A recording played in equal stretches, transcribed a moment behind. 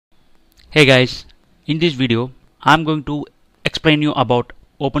Hey guys, in this video I'm going to explain you about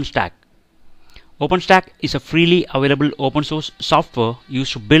OpenStack. OpenStack is a freely available open source software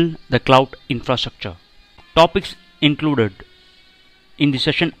used to build the cloud infrastructure. Topics included in this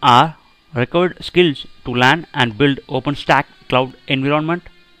session are required skills to learn and build OpenStack cloud environment,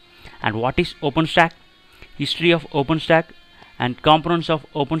 and what is OpenStack, history of OpenStack and components of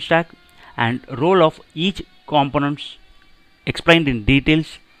OpenStack, and role of each components explained in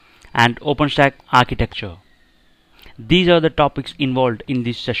details, and OpenStack architecture. These are the topics involved in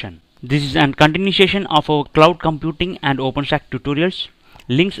this session. This is a continuation of our cloud computing and OpenStack tutorials.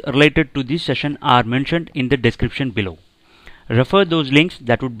 Links related to this session are mentioned in the description below. Refer those links,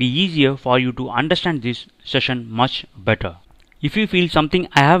 that would be easier for you to understand this session much better. If you feel something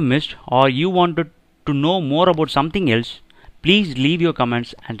I have missed or you wanted to know more about something else, please leave your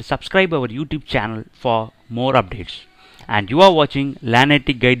comments and subscribe our YouTube channel for more updates. And you are watching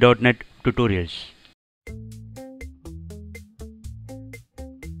learn-it-guide.net tutorials.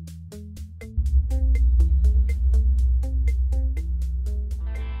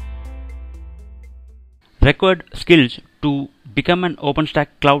 Required skills to become an OpenStack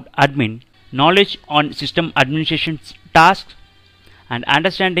cloud admin: knowledge on system administration tasks and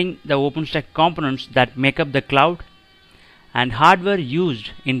understanding the OpenStack components that make up the cloud, and hardware used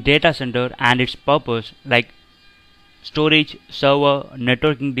in data center and its purpose, like storage, server,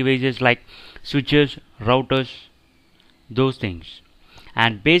 networking devices like switches, routers, those things,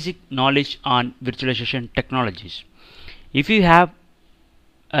 and basic knowledge on virtualization technologies. If you have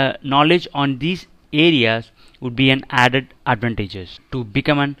knowledge on these areas, would be an added advantages to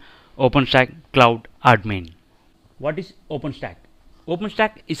become an OpenStack cloud admin. What is OpenStack?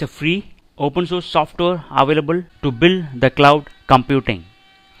 OpenStack is a free open source software available to build the cloud computing,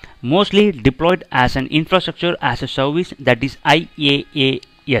 mostly deployed as an infrastructure as a service, that is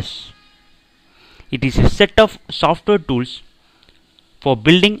IaaS. It is a set of software tools for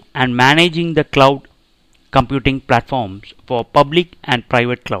building and managing the cloud computing platforms for public and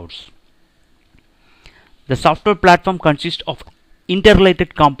private clouds. The software platform consists of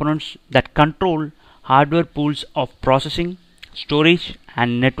interrelated components that control hardware pools of processing, storage,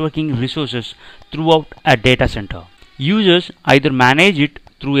 and networking resources throughout a data center. Users either manage it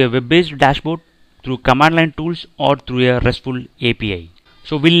through a web-based dashboard, through command line tools, or through a RESTful API.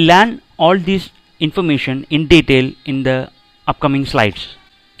 So we'll learn all this information in detail in the upcoming slides.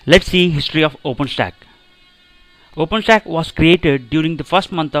 Let's see history of OpenStack. OpenStack was created during the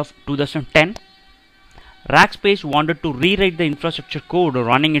first month of 2010. Rackspace wanted to rewrite the infrastructure code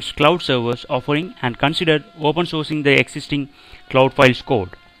running its cloud servers offering and considered open sourcing the existing cloud files code.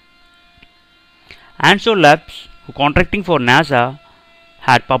 Anso Labs, who contracting for NASA,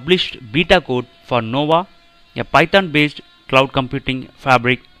 had published beta code for Nova, a Python-based cloud computing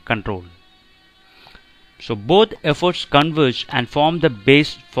fabric control. So both efforts converged and formed the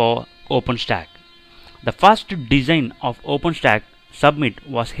base for OpenStack. The first design of OpenStack Summit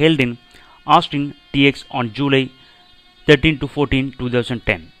was held in Austin, TX on July 13 to 14,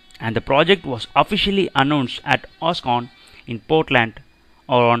 2010, and the project was officially announced at OSCON in Portland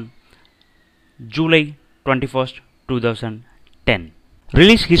on July 21st, 2010.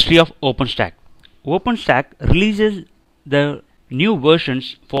 Release history of OpenStack. OpenStack releases the new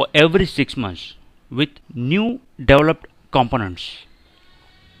versions for every 6 months with new developed components.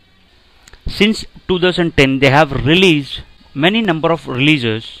 Since 2010, they have released many number of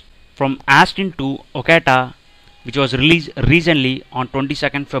releases, from Astin to Okata, which was released recently on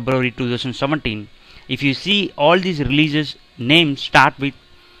 22nd February 2017. If you see, all these releases names start with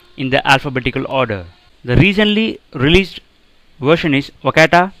in the alphabetical order. The recently released version is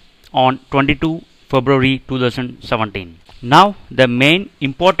Okata on 22 February 2017. Now the main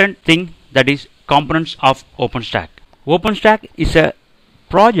important thing, that is components of OpenStack. OpenStack is a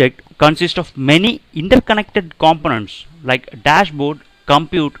project consists of many interconnected components like dashboard,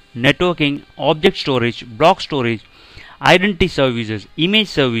 compute, networking, object storage, block storage, identity services, image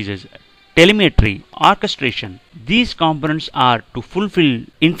services, telemetry, orchestration. These components are to fulfill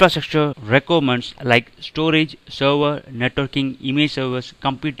infrastructure requirements like storage, server, networking, image servers,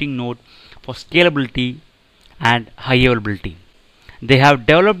 computing node for scalability and high availability. They have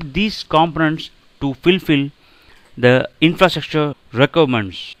developed these components to fulfill the infrastructure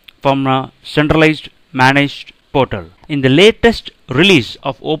requirements from a centralized managed portal. In the latest release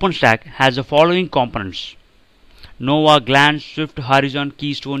of OpenStack has the following components: Nova, Glance, Swift, Horizon,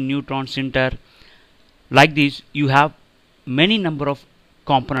 Keystone, Neutron, Sinter. Like this, you have many number of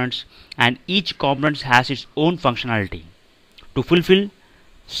components, and each component has its own functionality to fulfill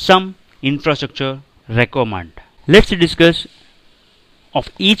some infrastructure requirement. Let's discuss of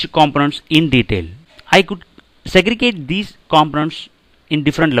each components in detail. I could segregate these components in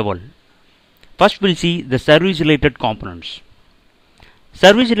different level. First we'll see the service related components.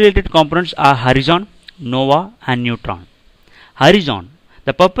 Service related components are Horizon, Nova and Neutron. Horizon.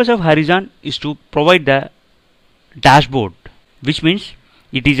 The purpose of Horizon is to provide the dashboard, which means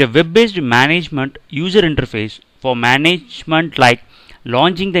it is a web-based management user interface for management like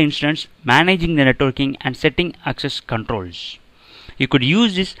launching the instance, managing the networking and setting access controls. You could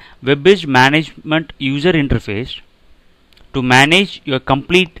use this web-based management user interface to manage your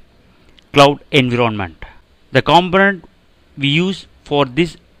complete cloud environment. The component we use for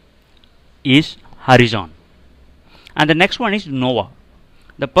this is Horizon. And the next one is Nova.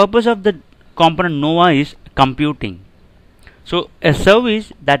 The purpose of the component Nova is computing. So a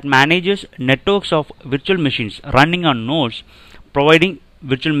service that manages networks of virtual machines running on nodes, providing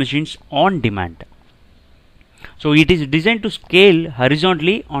virtual machines on demand. So it is designed to scale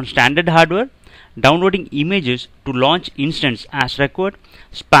horizontally on standard hardware, downloading images to launch instance as required,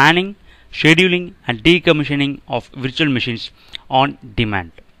 spanning, scheduling and decommissioning of virtual machines on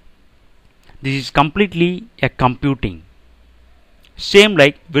demand. This is completely a computing, same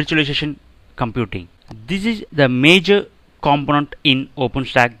like virtualization computing. This is the major component in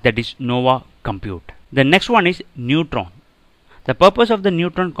OpenStack, that is Nova Compute. The next one is Neutron. The purpose of the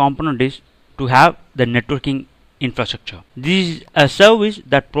Neutron component is to have the networking infrastructure. This is a service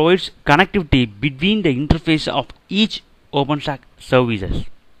that provides connectivity between the interface of each OpenStack services.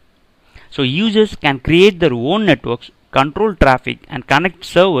 So users can create their own networks, control traffic and connect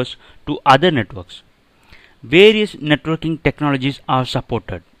servers to other networks. Various networking technologies are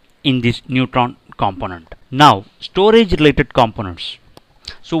supported in this Neutron component. Now, storage related components.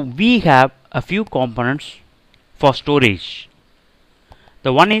 So we have a few components for storage.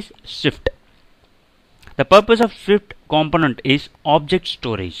 The one is Swift. The purpose of Swift component is object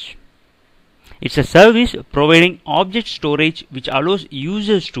storage. It's a service providing object storage which allows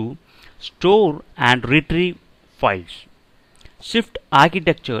users to store and retrieve files. Swift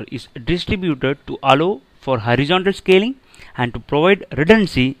architecture is distributed to allow for horizontal scaling and to provide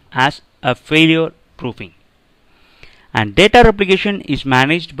redundancy as a failure proofing. And data replication is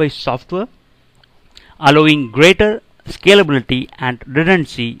managed by software, allowing greater scalability and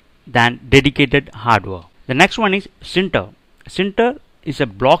redundancy than dedicated hardware. The next one is Sinter. Sinter is a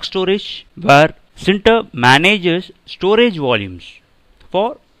block storage where Sinter manages storage volumes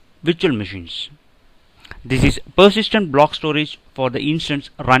for virtual machines. This is persistent block storage for the instance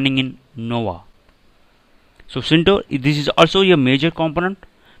running in Nova. So Sinter, this is also a major component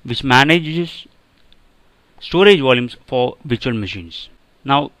which manages storage volumes for virtual machines.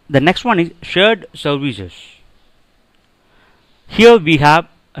 Now the next one is shared services. Here we have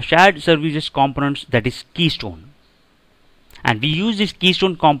a shared services components, that is Keystone, and we use this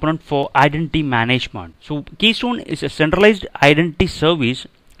Keystone component for identity management. So Keystone is a centralized identity service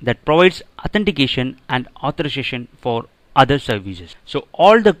that provides authentication and authorization for other services. So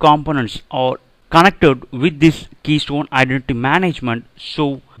all the components are connected with this Keystone identity management.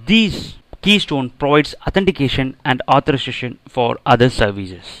 So this Keystone provides authentication and authorization for other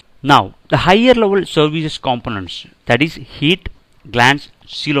services. Now the higher level services components, that is Heat, Glance,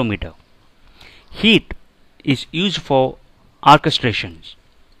 Ceilometer. Heat is used for orchestrations,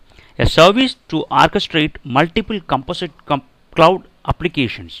 a service to orchestrate multiple composite cloud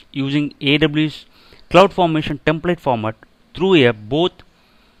applications using AWS CloudFormation template format through a both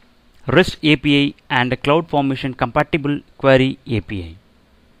REST API and a CloudFormation compatible query API.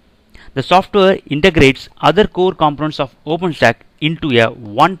 The software integrates other core components of OpenStack into a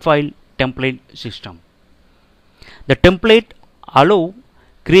one-file template system. The template allow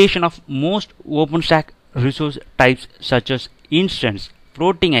creation of most OpenStack resource types such as instance,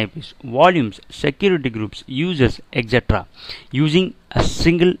 floating IPs, volumes, security groups, users, etc. using a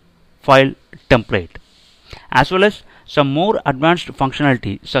single file template, as well as some more advanced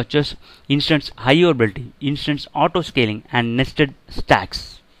functionality such as instance high availability, instance auto scaling and nested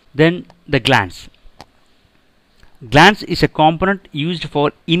stacks. Then the Glance. Glance is a component used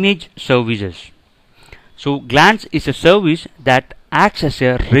for image services. So Glance is a service that acts as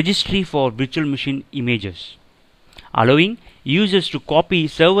a registry for virtual machine images, allowing users to copy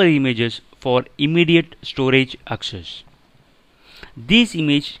server images for immediate storage access. These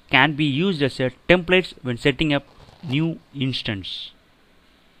images can be used as a templates when setting up new instance.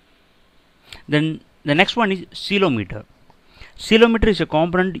 Then the next one is Ceilometer. Ceilometer is a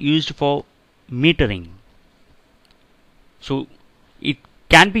component used for metering. So it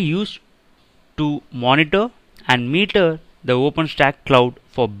can be used to monitor and meter the OpenStack cloud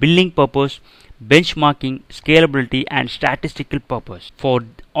for billing purpose benchmarking, scalability, and statistical purpose. For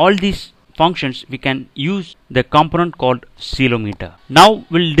all these functions, we can use the component called Ceilometer. Now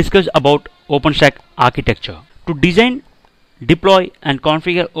we'll discuss about OpenStack architecture. To design, deploy, and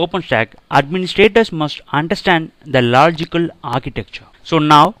configure OpenStack, administrators must understand the logical architecture. So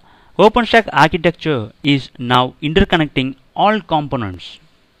now OpenStack architecture is now interconnecting all components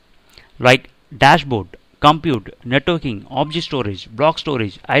like dashboard, compute, networking, object storage, block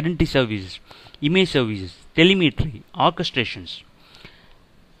storage, identity services, image services, telemetry, orchestrations.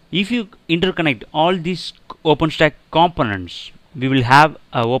 If you interconnect all these OpenStack components, we will have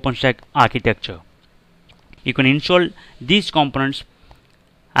a OpenStack architecture. You can install these components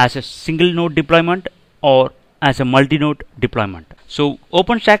as a single node deployment or as a multi-node deployment. So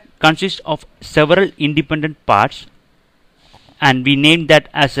OpenStack consists of several independent parts, and we named that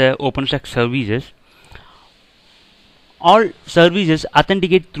as a OpenStack services. All services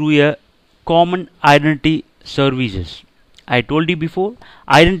authenticate through a common identity services. I told you before,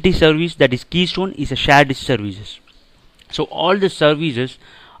 identity service, that is keystone, is a shared services. So all the services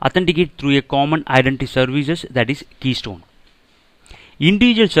authenticate through a common identity services, that is keystone.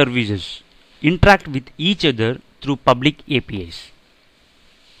 Individual services interact with each other through public APIs,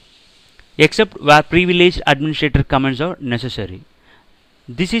 except where privileged administrator commands are necessary.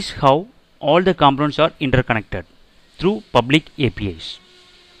 This is how all the components are interconnected, through public APIs.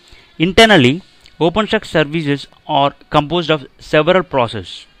 Internally, OpenStack services are composed of several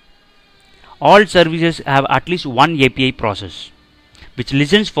processes. All services have at least one API process, which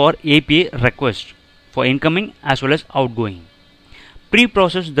listens for API requests for incoming as well as outgoing,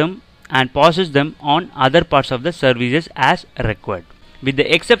 pre-process them and passes them on other parts of the services as required. With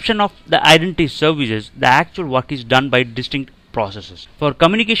the exception of the identity services, the actual work is done by distinct processes. For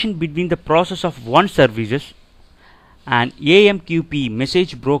communication between the process of one services, an AMQP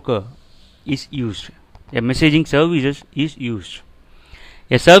message broker is used. A messaging services is used.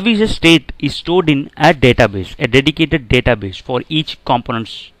 A services state is stored in a database. A dedicated database for each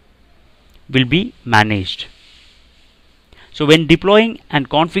components will be managed. So when deploying and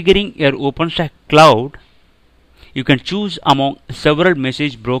configuring your OpenStack cloud, you can choose among several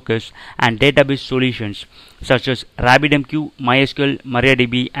message brokers and database solutions such as RabbitMQ, MySQL,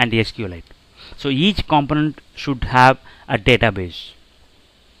 MariaDB, and SQLite. So each component should have a database.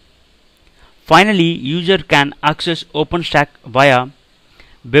 Finally, user can access OpenStack via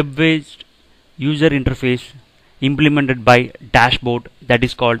web-based user interface implemented by dashboard, that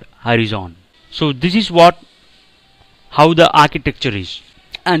is called Horizon. So this is how the architecture is.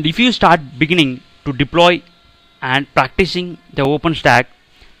 And if you start beginning to deploy and practicing the OpenStack,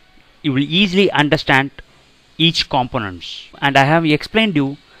 you will easily understand each components. And I have explained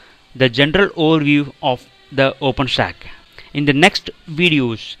you the general overview of the OpenStack. In the next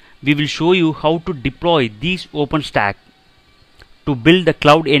videos, we will show you how to deploy these OpenStack to build the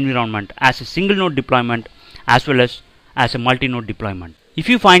cloud environment as a single node deployment as well as a multi-node deployment. If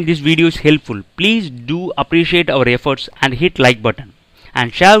you find these videos helpful, please do appreciate our efforts and hit like button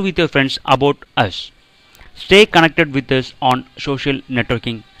and share with your friends about us. Stay connected with us on social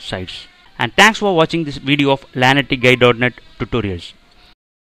networking sites. And thanks for watching this video of LANetGuide.net tutorials.